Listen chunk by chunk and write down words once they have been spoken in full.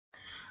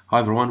Hi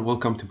everyone,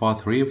 welcome to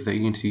part 3 of the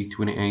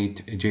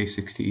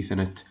ENC28J60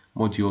 Ethernet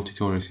module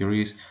tutorial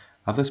series.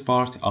 At this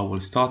part, I will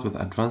start with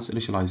advanced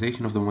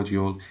initialization of the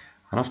module,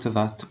 and after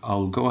that, I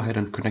will go ahead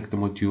and connect the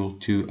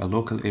module to a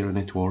local area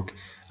network,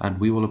 and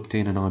we will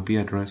obtain an IP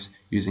address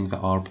using the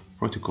ARP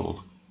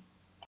protocol.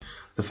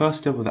 The first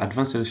step with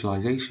advanced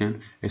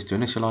initialization is to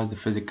initialize the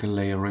physical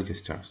layer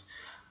registers.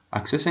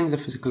 Accessing the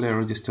physical layer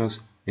registers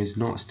is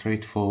not a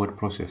straightforward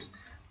process,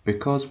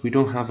 because we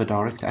don't have a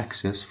direct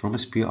access from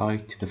SPI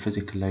to the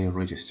physical layer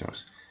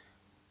registers.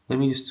 Let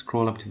me just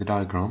scroll up to the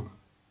diagram.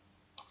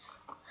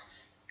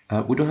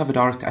 We don't have a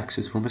direct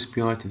access from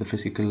SPI to the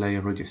physical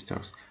layer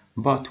registers,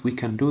 but we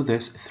can do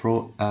this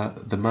through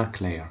the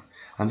MAC layer,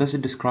 and this is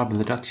described in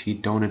the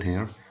datasheet down in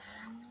here.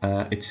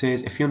 It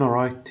says if you want to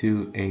write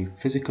to a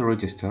physical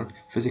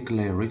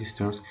layer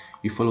registers,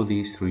 you follow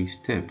these 3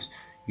 steps.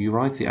 You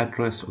write the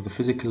address of the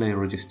physical layer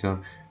register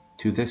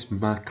to this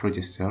MAC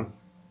register.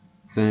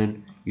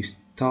 Then you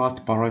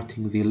start by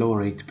writing the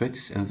lower 8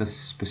 bits in this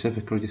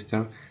specific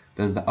register,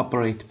 then the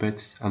upper 8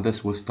 bits, and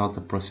this will start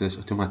the process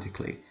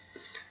automatically.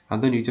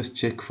 And then you just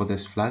check for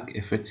this flag.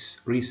 If it's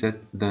reset,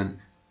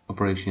 then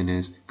operation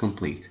is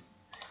complete.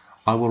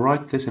 I will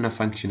write this in a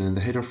function in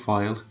the header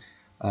file.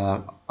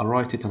 I'll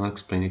write it and I'll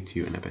explain it to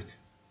you in a bit.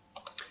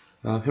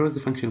 Here is the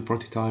function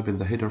prototype in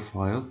the header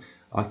file.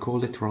 I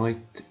call it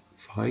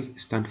write_phi,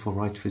 stand for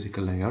write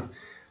physical layer.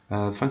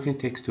 The function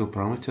takes 2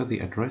 parameters, the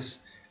address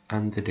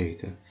and the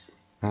data,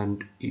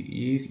 and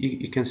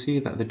you can see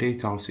that the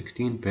data are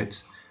 16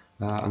 bits,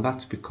 and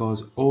that's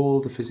because all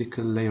the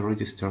physical layer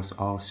registers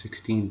are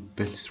 16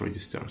 bits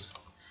registers.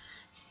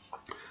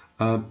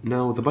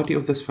 Now the body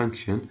of this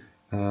function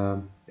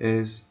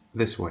is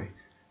this way.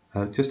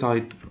 Just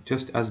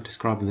as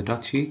described in the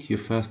datasheet, you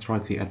first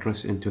write the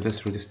address into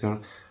this register,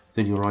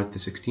 then you write the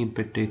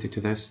 16-bit data to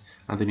this,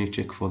 and then you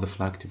check for the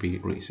flag to be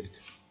reset.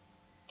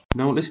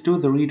 Now let's do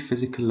the read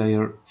physical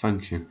layer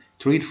function.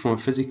 To read from a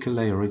physical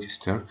layer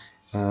register,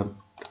 the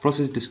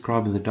process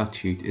described in the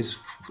datasheet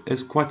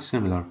is quite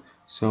similar.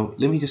 So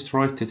let me just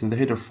write it in the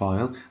header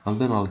file and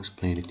then I'll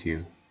explain it to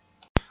you.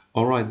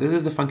 Alright, this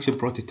is the function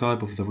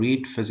prototype of the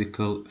read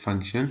physical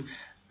function,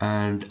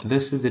 and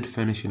this is the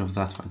definition of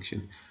that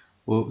function.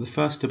 Well, the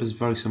first step is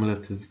very similar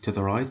to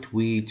the right.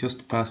 We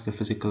just pass the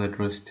physical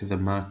address to the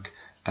MAC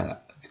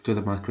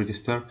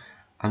register,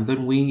 and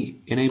then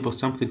we enable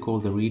something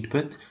called the read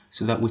bit,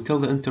 so that we tell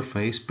the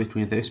interface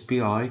between the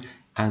SPI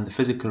and the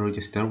physical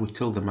register, we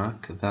tell the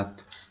MAC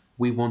that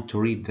we want to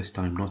read this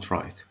time, not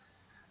write.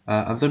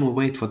 And then we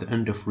wait for the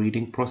end of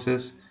reading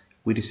process.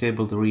 We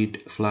disable the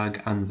read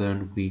flag, and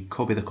then we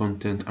copy the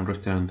content and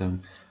return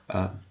them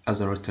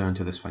as a return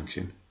to this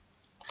function.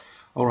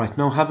 Alright,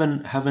 now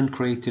having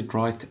created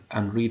write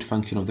and read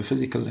function of the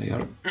physical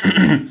layer,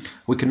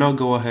 we can now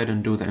go ahead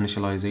and do the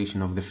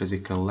initialization of the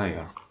physical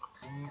layer.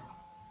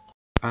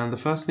 And the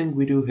first thing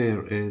we do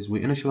here is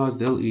we initialize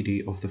the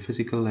LED of the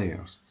physical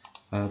layers.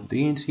 The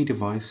ENC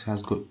device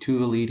has got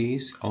 2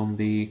 LEDs on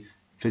the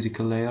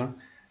physical layer,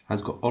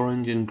 has got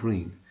orange and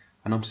green,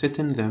 and I'm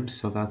setting them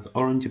so that the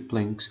orange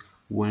blinks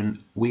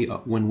when we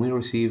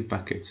receive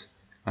packets,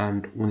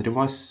 and when the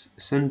device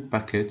sends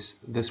packets,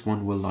 this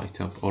one will light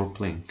up or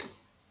blink.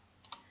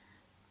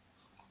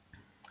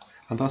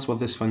 And that's what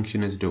this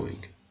function is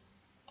doing.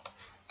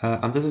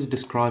 And this is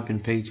described in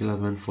page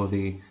 11 for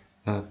the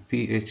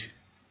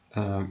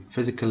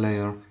physical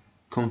layer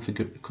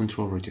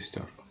control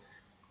register,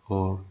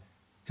 or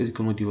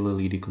physical module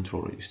LED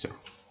control register.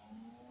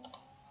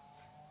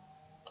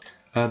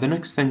 The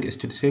next thing is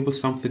to disable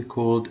something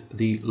called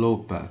the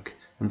loopback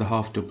in the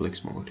half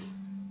duplex mode,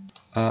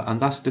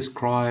 and that's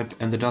described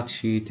in the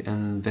datasheet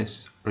in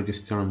this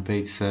register on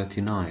page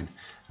 39.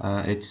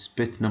 It's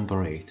bit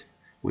number 8.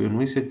 When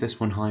we set this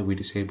one high, we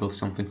disable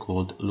something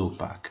called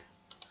loopback.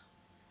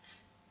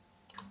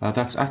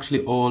 That's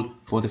actually all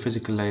for the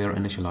physical layer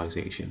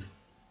initialization.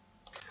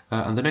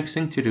 And the next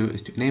thing to do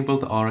is to enable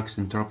the RX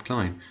interrupt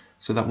line,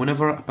 so that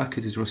whenever a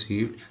packet is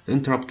received, the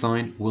interrupt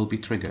line will be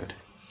triggered.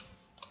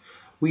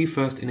 We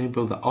first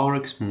enable the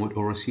RX mode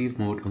or receive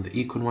mode on the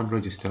Econ1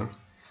 register,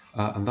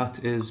 and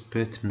that is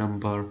bit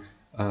number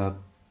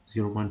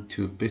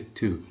 012, bit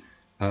 2.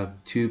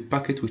 To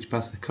packet which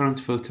pass the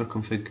current filter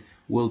config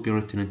will be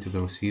written into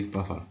the receive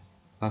buffer.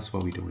 That's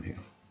what we're doing here.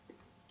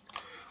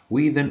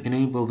 We then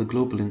enable the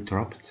global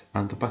interrupt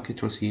and the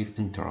packet receive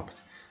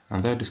interrupt,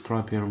 and they're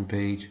described here on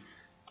page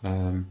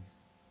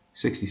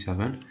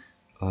 67.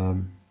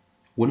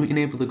 When we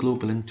enable the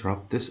global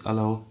interrupt, this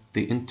allows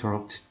the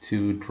interrupt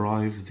to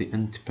drive the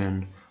int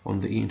pin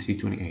on the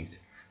ENC28,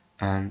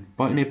 and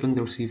by enabling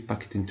the receive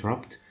packet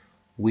interrupt,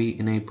 we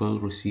enable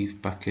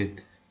receive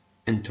packet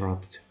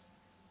interrupt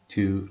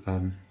to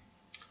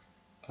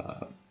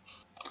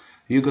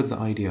you got the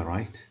idea,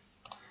 right?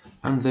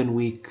 And then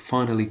we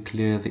finally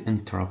clear the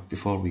interrupt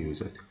before we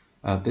use it.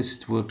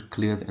 This would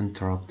clear the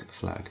interrupt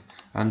flag,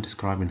 and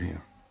describe in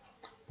here.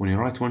 When you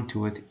write one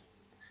to it,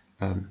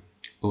 it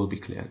will be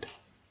cleared.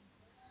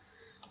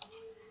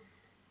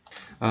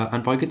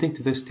 And by getting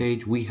to this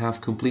stage, we have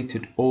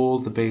completed all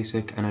the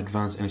basic and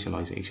advanced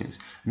initializations.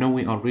 Now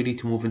we are ready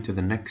to move into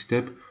the next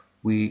step.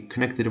 We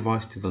connect the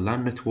device to the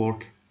LAN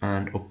network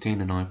and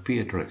obtain an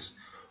IP address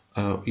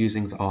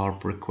using the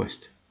ARP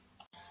request.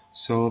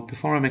 So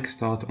before I make a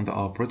start on the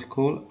ARP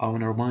protocol, I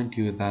want to remind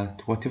you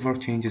that whatever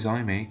changes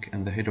I make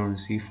in the header and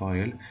C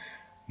file,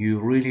 you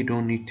really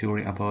don't need to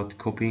worry about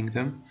copying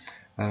them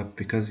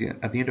because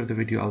at the end of the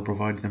video I'll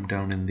provide them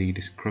down in the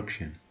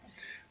description.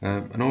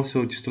 And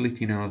also just to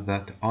let you know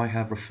that I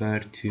have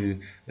referred to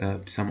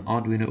some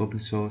Arduino open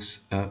source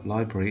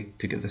library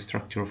to get the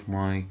structure of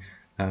my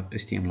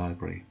STM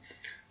library.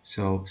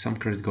 So some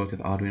credit go to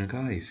the Arduino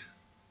guys.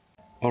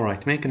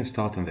 Alright, making a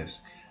start on this.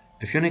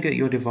 If you want to get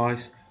your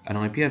device an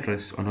IP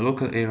address on a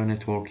local area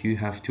network, you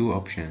have two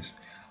options.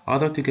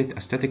 Either to get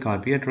a static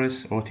IP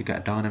address or to get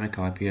a dynamic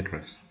IP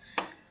address.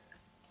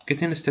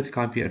 Getting a static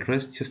IP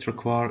address just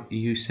requires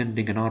you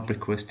sending an ARP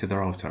request to the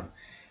router.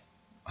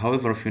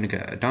 However, if you want to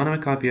get a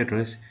dynamic IP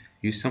address,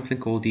 use something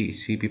called the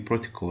DHCP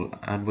protocol,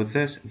 and with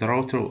this, the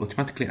router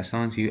automatically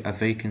assigns you a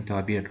vacant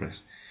IP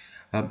address.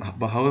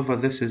 But however,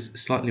 this is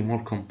slightly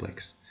more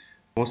complex.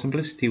 For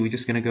simplicity, we're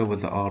just going to go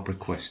with the ARP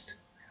request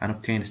and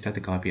obtain a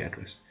static IP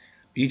address.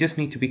 You just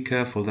need to be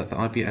careful that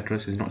the IP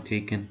address is not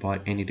taken by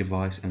any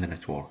device in the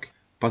network.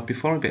 But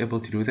before we be able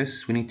to do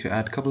this, we need to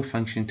add a couple of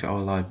functions to our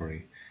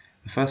library.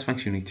 The first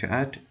function we need to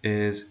add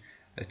is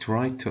to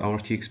write to our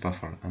TX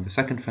buffer, and the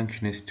second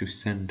function is to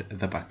send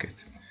the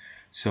packet.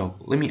 So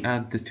let me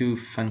add the two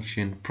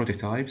function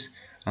prototypes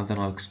and then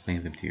I'll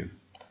explain them to you.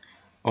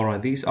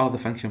 Alright, these are the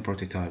function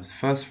prototypes. The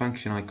first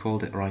function I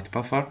called it write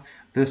buffer.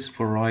 This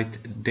will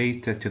write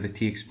data to the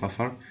TX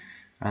buffer,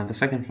 and the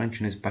second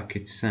function is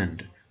packet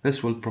send.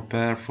 This will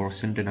prepare for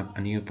sending a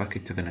new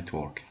packet to the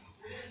network.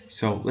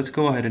 So let's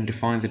go ahead and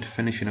define the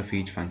definition of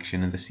each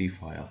function in the C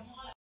file.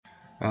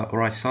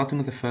 Alright, starting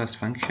with the first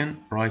function,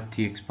 write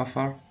TX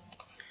buffer,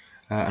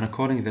 and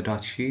according to the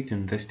data sheet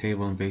in this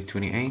table on page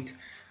 28,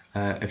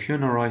 if you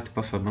want to write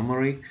buffer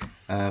memory,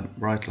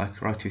 write to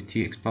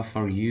TX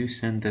buffer, you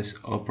send this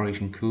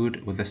operation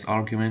code with this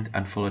argument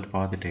and followed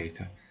by the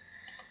data.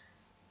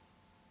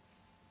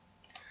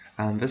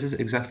 And this is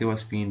exactly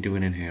what's been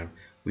doing in here.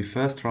 We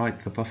first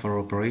write the buffer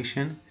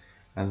operation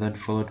and then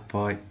followed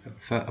by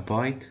a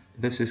byte.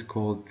 This is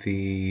called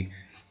the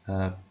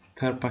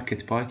per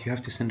packet byte. You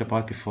have to send a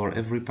byte before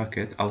every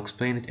packet. I'll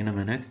explain it in a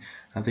minute.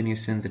 And then you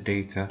send the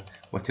data,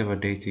 whatever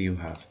data you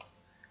have,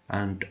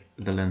 and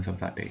the length of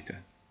that data.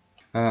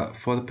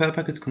 For the per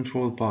packet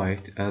control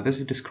byte, this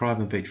is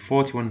described on page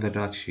 41 of the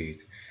data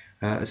sheet.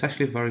 It's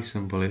actually very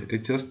simple.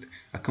 It's just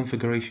a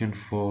configuration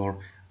for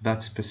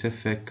that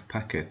specific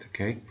packet.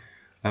 Okay.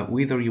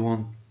 Whether you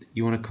want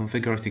to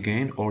configure it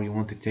again, or you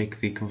want to take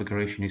the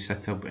configuration you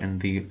set up in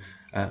the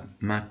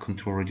Mac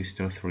control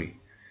register 3.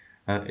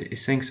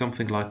 It's saying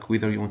something like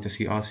whether you want a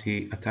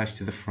CRC attached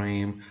to the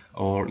frame,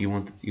 or you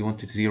want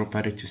to zero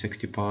pad it to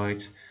 60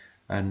 bytes,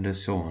 and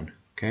so on.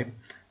 Okay.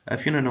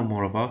 If you want to know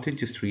more about it,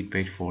 just read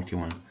page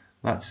 41.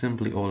 That's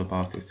simply all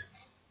about it.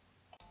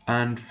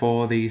 And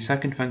for the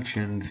second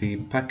function, the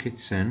packet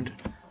send.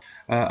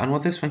 And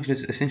what this function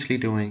is essentially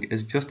doing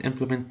is just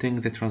implementing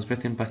the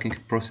transmitting backing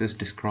process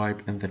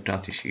described in the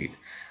datasheet.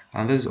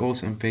 And this is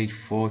also on page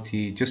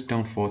 40, just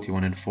down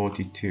 41 and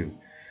 42.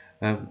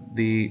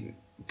 The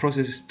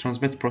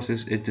transmit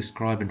process is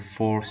described in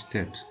 4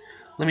 steps.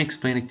 Let me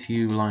explain it to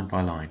you line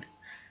by line.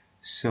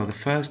 So the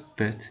first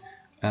bit,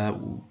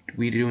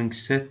 we're doing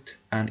set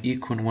and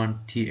econ1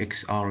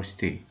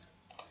 txrst.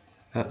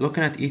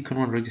 Looking at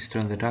econ1 register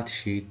in the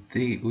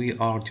datasheet, we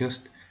are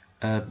just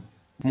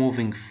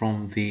moving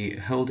from the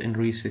held and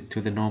reset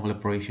to the normal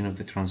operation of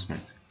the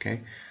transmit.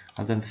 Okay,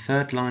 and then the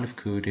third line of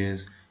code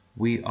is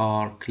we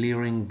are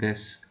clearing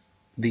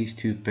these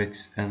 2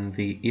 bits in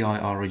the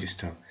EIR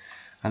register,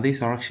 and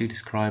these are actually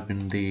described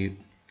in the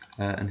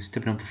in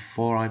step number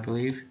 4, I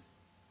believe.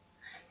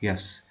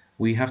 Yes,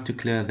 we have to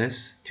clear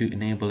this to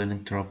enable an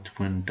interrupt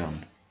when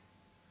done.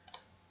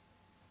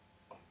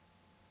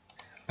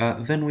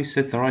 Then we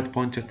set the right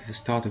pointer to the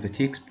start of the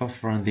TX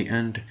buffer and the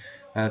end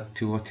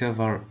to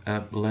whatever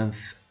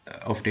length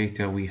of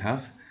data we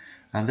have,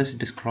 and this is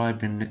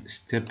described in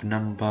step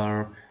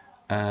number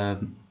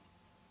 1,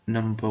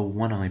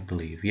 I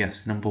believe.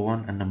 Yes, number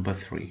 1 and number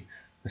 3,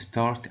 the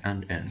start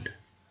and end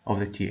of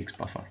the TX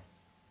buffer.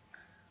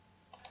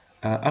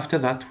 After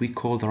that, we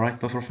call the write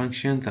buffer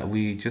function that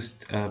we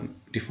just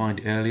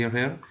defined earlier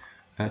here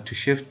to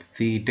shift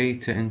the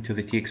data into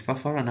the TX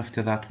buffer, and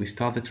after that we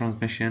start the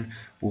transmission.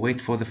 We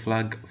wait for the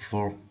flag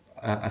for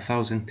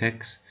 1000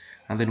 ticks,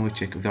 and then we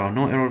check. If there are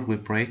no errors, we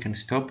break and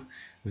stop.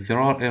 If there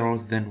are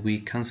errors, then we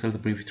cancel the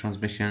previous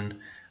transmission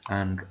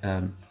and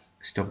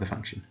stop the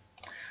function.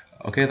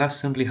 Okay, that's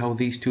simply how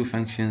these 2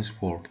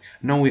 functions work.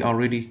 Now we are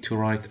ready to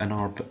write an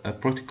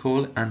ARP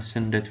protocol and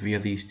send it via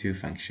these 2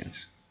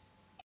 functions.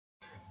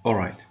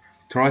 Alright,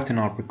 to write an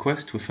ARP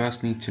request, we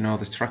first need to know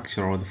the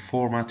structure or the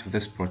format of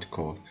this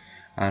protocol,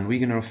 and we're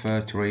going to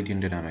refer to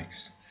Radiant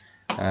Dynamics.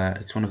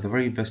 It's one of the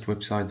very best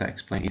websites that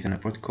explain Ethernet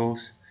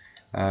protocols.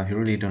 He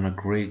really done a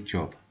great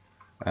job.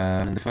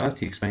 In the first,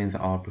 he explains the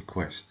ARP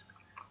request.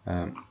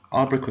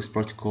 ARP request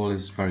protocol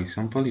is very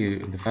simple.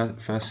 In the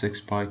first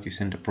 6 bytes, you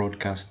send a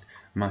broadcast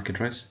MAC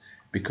address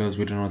because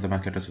we don't know the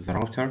MAC address of the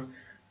router,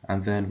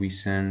 and then we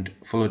send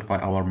followed by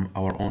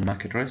our own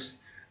MAC address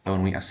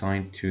when we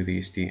assign to the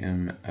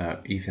STM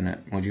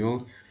Ethernet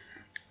module,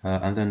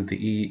 and then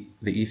the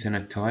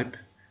Ethernet type,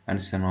 and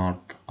it's an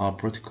ARP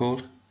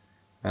protocol,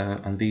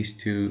 and these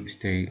two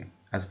stay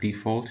as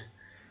default.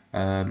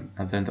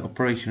 And then the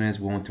operation is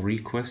we want to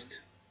request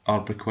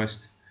ARP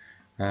request,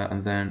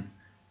 and then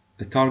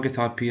the target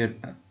IP.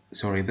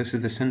 This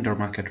is the sender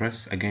MAC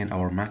address. Again,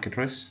 our MAC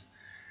address.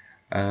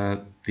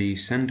 The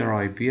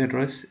sender IP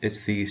address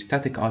is the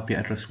static IP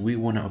address we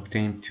want to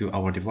obtain to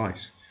our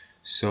device.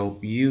 So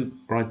you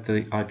write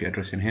the IP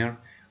address in here,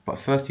 but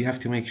first you have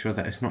to make sure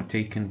that it's not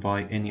taken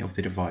by any of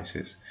the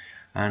devices.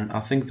 And I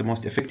think the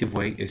most effective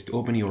way is to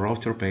open your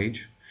router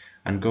page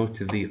and go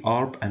to the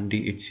ARP and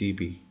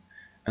DHCP.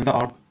 And the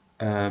ARP,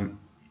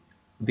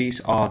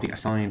 these are the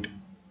assigned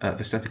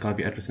the static IP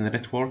address in the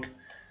network,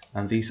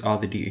 and these are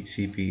the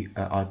DHCP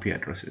IP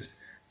addresses.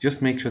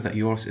 Just make sure that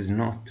yours is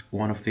not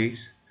one of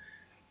these,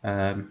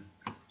 and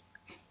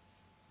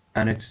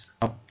it's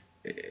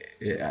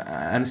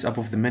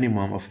above the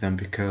minimum of them,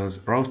 because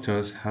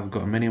routers have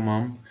got a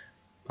minimum.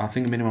 I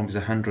think minimum is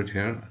 100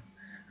 here,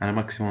 and a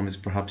maximum is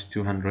perhaps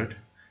 200.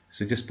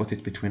 So just put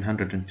it between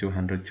 100 and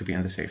 200 to be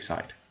on the safe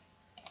side.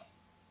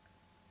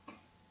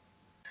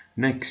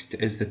 Next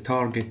is the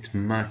target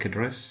MAC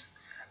address,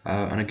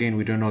 and again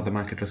we don't know the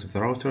MAC address of the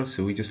router,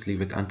 so we just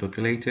leave it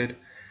unpopulated.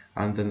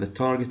 And then the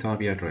target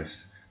IP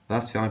address,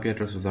 that's the IP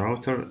address of the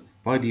router.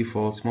 By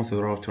default, most of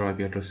the router IP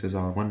addresses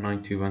are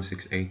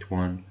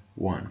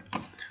 192.168.1.1.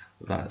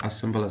 That, as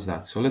simple as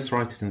that. So let's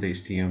write it in the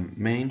STM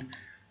main,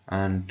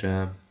 and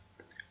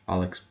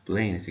I'll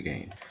explain it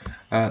again.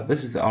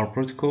 This is our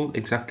protocol,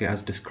 exactly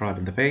as described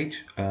in the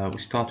page. We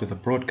start with a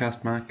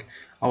broadcast MAC,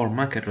 our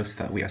MAC address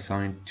that we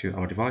assign to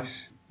our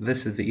device.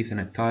 This is the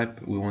Ethernet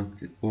type. We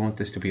want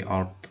this to be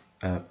ARP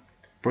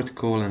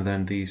protocol, and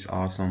then these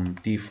are some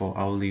default.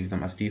 I'll leave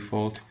them as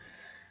default.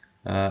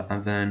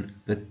 And then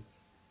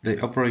the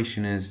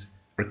operation is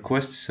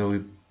request, so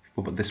we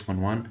put this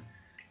one.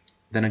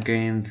 Then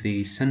again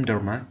the sender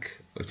MAC,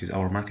 which is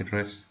our MAC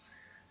address.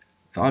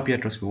 The IP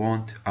address we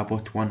want,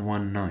 about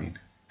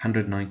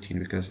 119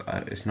 because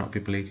it's not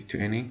populated to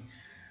any.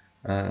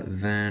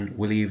 Then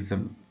we leave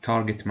the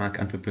target MAC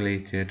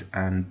unpopulated,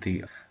 and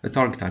the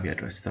target IP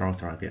address, the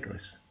router IP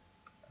address.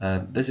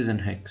 This is in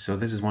hex, so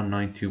this is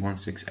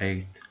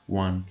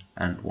 192.168.1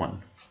 and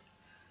 1.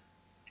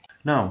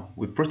 Now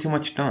we're pretty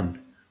much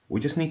done. We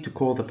just need to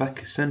call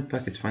the send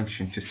packet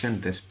function to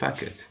send this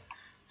packet.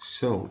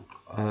 So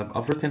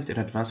I've written it in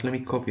advance. Let me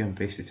copy and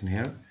paste it in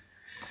here.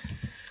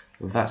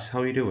 That's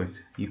how you do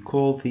it. You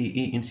call the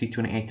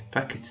ENC28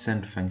 packet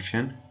send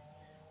function.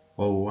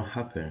 Oh, what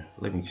happened?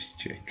 Let me just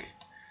check.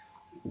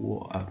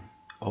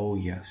 Oh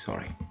yeah,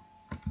 sorry.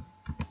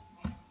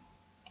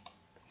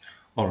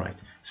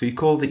 Alright, so you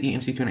call the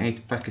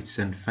ENC28 packet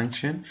send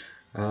function,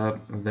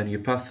 and then you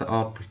pass the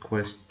ARP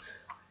request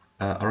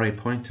array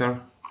pointer,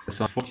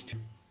 size 42.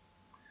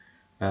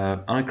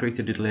 I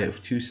created a delay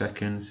of 2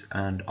 seconds,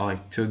 and I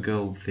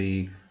toggle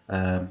the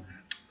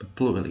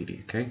blue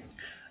LED, okay?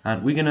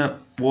 And we're gonna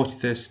watch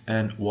this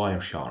in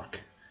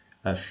Wireshark.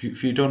 If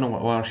you don't know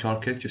what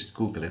Wireshark is, just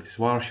Google it.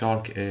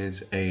 Wireshark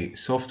is a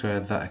software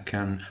that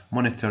can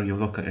monitor your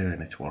local area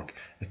network.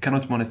 It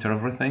cannot monitor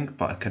everything,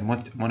 but it can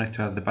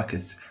monitor the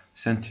packets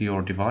sent to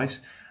your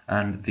device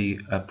and the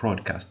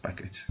broadcast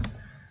packets.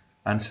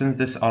 And since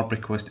this ARP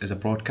request is a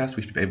broadcast,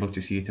 we should be able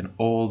to see it in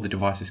all the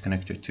devices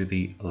connected to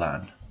the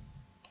LAN.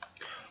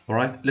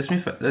 Alright, let me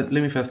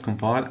first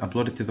compile,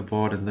 upload it to the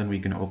board, and then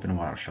we're going to open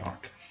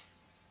Wireshark.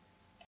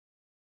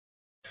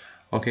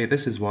 Okay,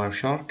 this is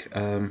Wireshark.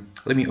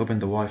 Let me open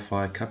the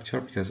Wi-Fi capture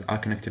because I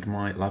connected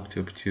my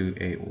laptop to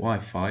a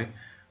Wi-Fi,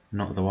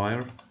 not the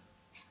wire.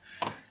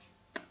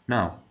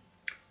 Now,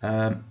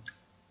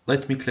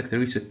 let me click the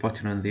reset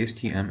button on the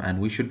STM, and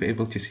we should be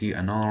able to see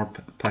an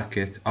ARP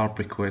packet, ARP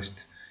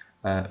request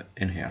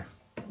in here.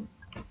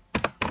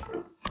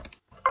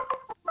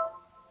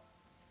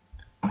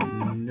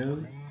 No.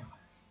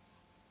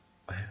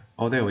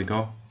 Oh, there we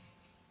go.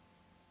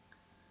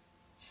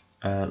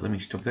 Let me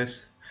stop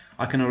this.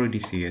 I can already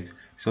see it.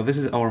 So this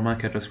is our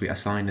MAC address we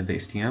assigned in the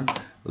STM.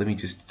 Let me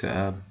just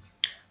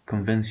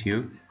convince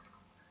you.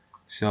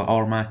 So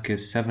our MAC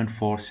is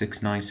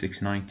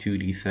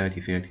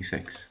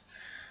 7469692D3036,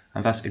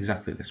 and that's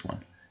exactly this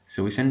one.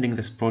 So we're sending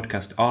this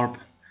broadcast ARP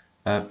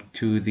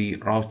to the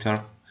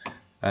router.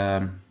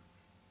 We're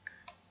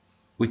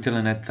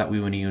telling it that we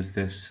want to use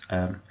this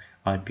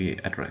IP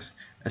address.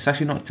 It's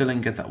actually not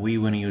telling it that we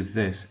want to use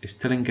this. It's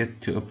telling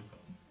it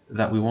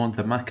that we want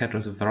the MAC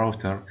address of the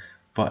router,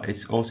 but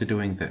it's also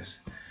doing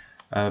this.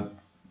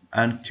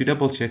 And to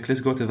double check,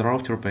 let's go to the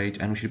router page,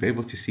 and we should be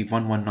able to see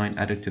 119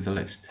 added to the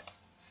list.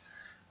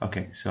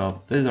 Okay,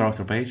 so this is the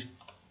router page.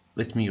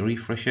 Let me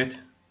refresh it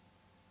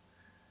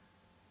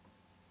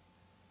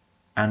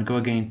and go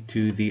again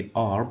to the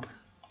ARP,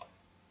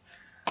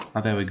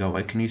 And there we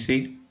go. Can you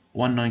see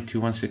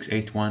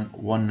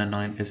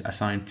 192.168.1.199 is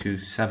assigned to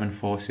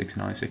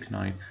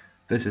 746969.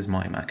 This is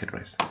my MAC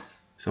address.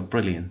 So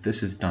brilliant,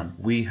 this is done.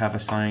 We have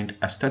assigned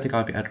a static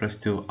IP address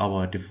to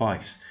our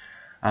device.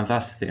 And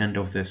that's the end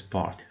of this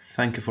part.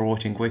 Thank you for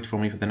watching. Wait for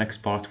me for the next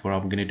part where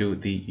I'm going to do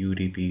the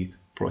UDP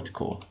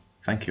protocol.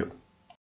 Thank you.